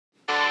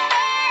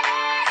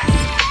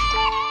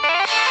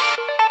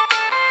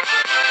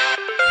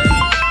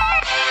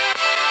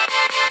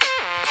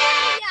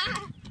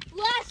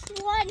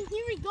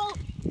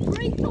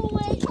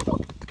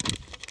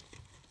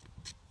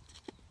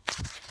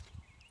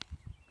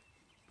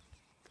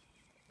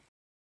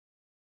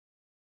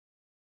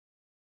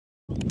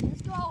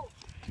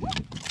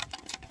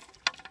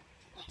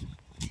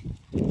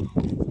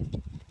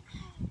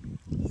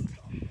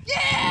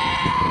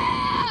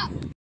Yeah!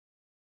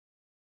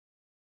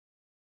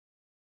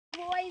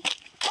 Boys.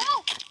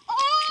 Oh!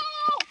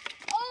 Oh!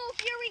 Oh,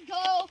 here we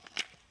go.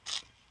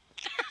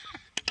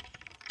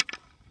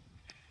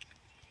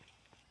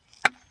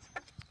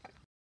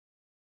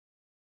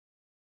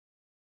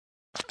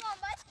 Come on,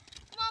 bud.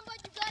 Come on, bud.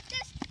 You got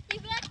this. You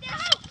got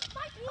this.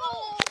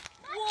 Oh!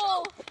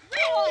 Whoa!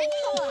 Really?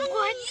 Come on.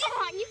 What? Come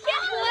on. You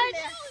can't do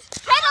this.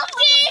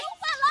 Penalty!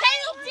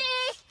 Penalty!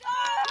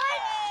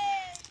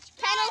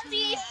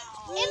 Penalty!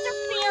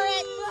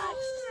 Interference!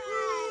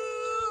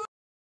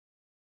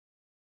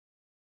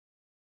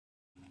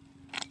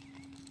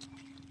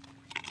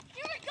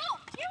 Here we go!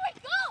 Here we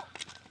go!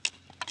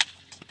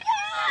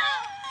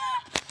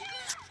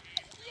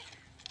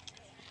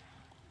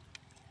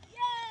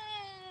 Yeah!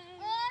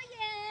 Oh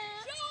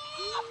yeah!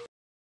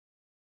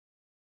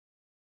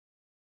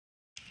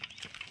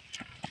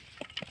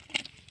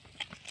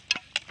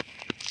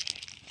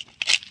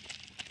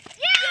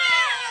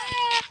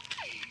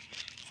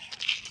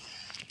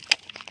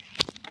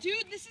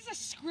 Dude, this is a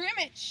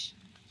scrimmage.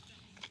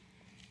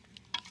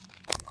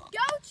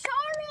 Go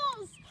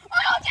Charles! Oh,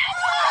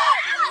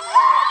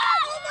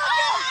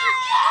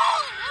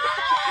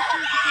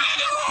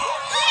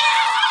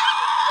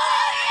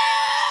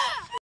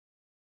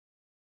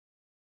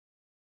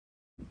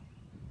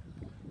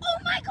 oh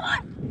my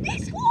God! They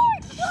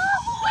scored!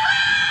 Oh my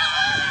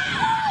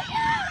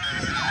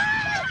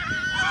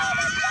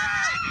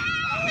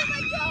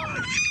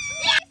God!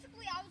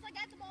 Basically, I was like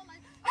at the ball,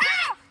 like,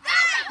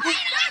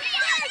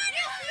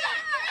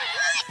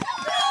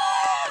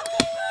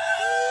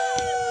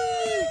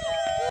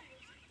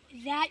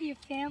 Is that your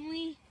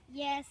family?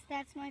 Yes,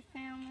 that's my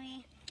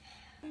family.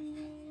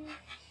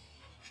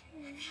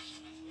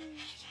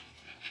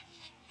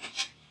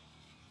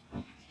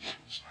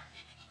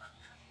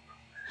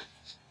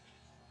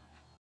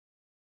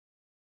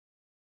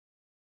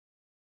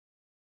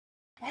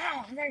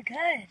 Wow, they're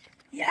good.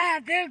 Yeah,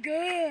 they're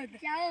good.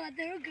 Yeah,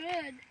 they're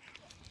good.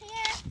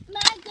 Here,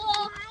 my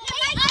goal.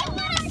 Hey, I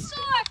want to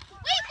score.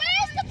 Wait,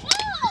 where's the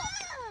ball?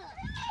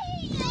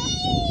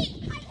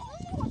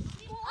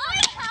 I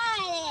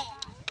had it.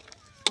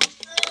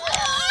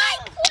 I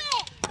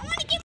quit. I want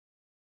to get.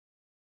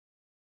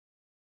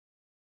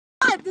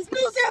 This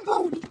new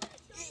Zamboni.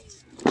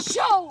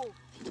 Show.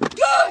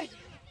 Good.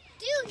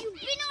 Dude, you've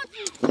been on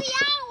for 3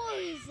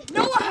 hours.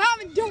 No, I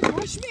haven't. Don't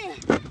rush me.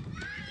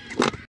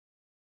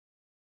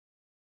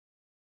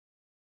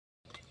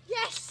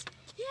 Yes.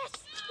 Yes.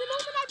 The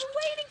moment I've been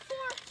waiting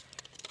for.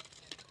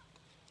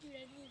 Dude, I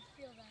didn't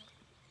feel that.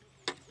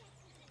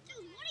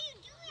 Dude, what are you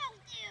doing out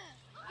there?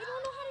 I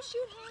don't know how to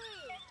shoot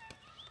high.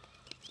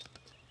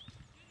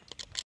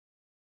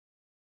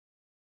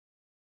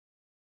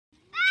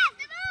 Pass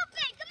it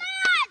open. Come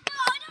on. No,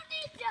 I don't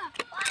need to.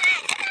 Come on.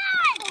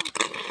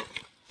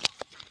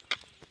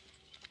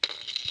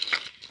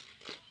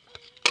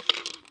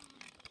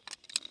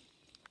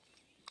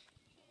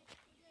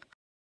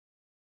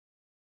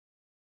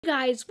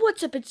 Guys,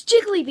 what's up? It's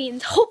Jiggly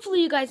Beans.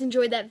 Hopefully you guys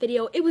enjoyed that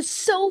video. It was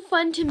so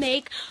fun to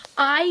make.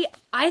 I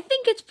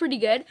think it's pretty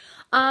good.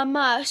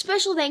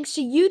 Special thanks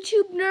to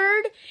YouTube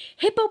Nerd,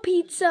 Hippo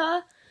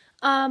Pizza,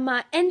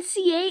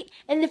 NC8,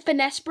 and the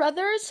Finesse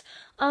Brothers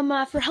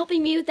for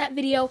helping me with that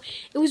video.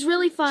 It was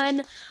really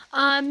fun.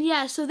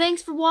 Yeah, so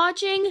thanks for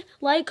watching.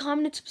 Like,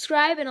 comment, and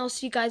subscribe, and I'll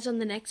see you guys on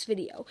the next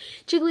video.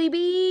 Jiggly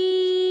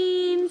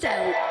Beans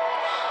out.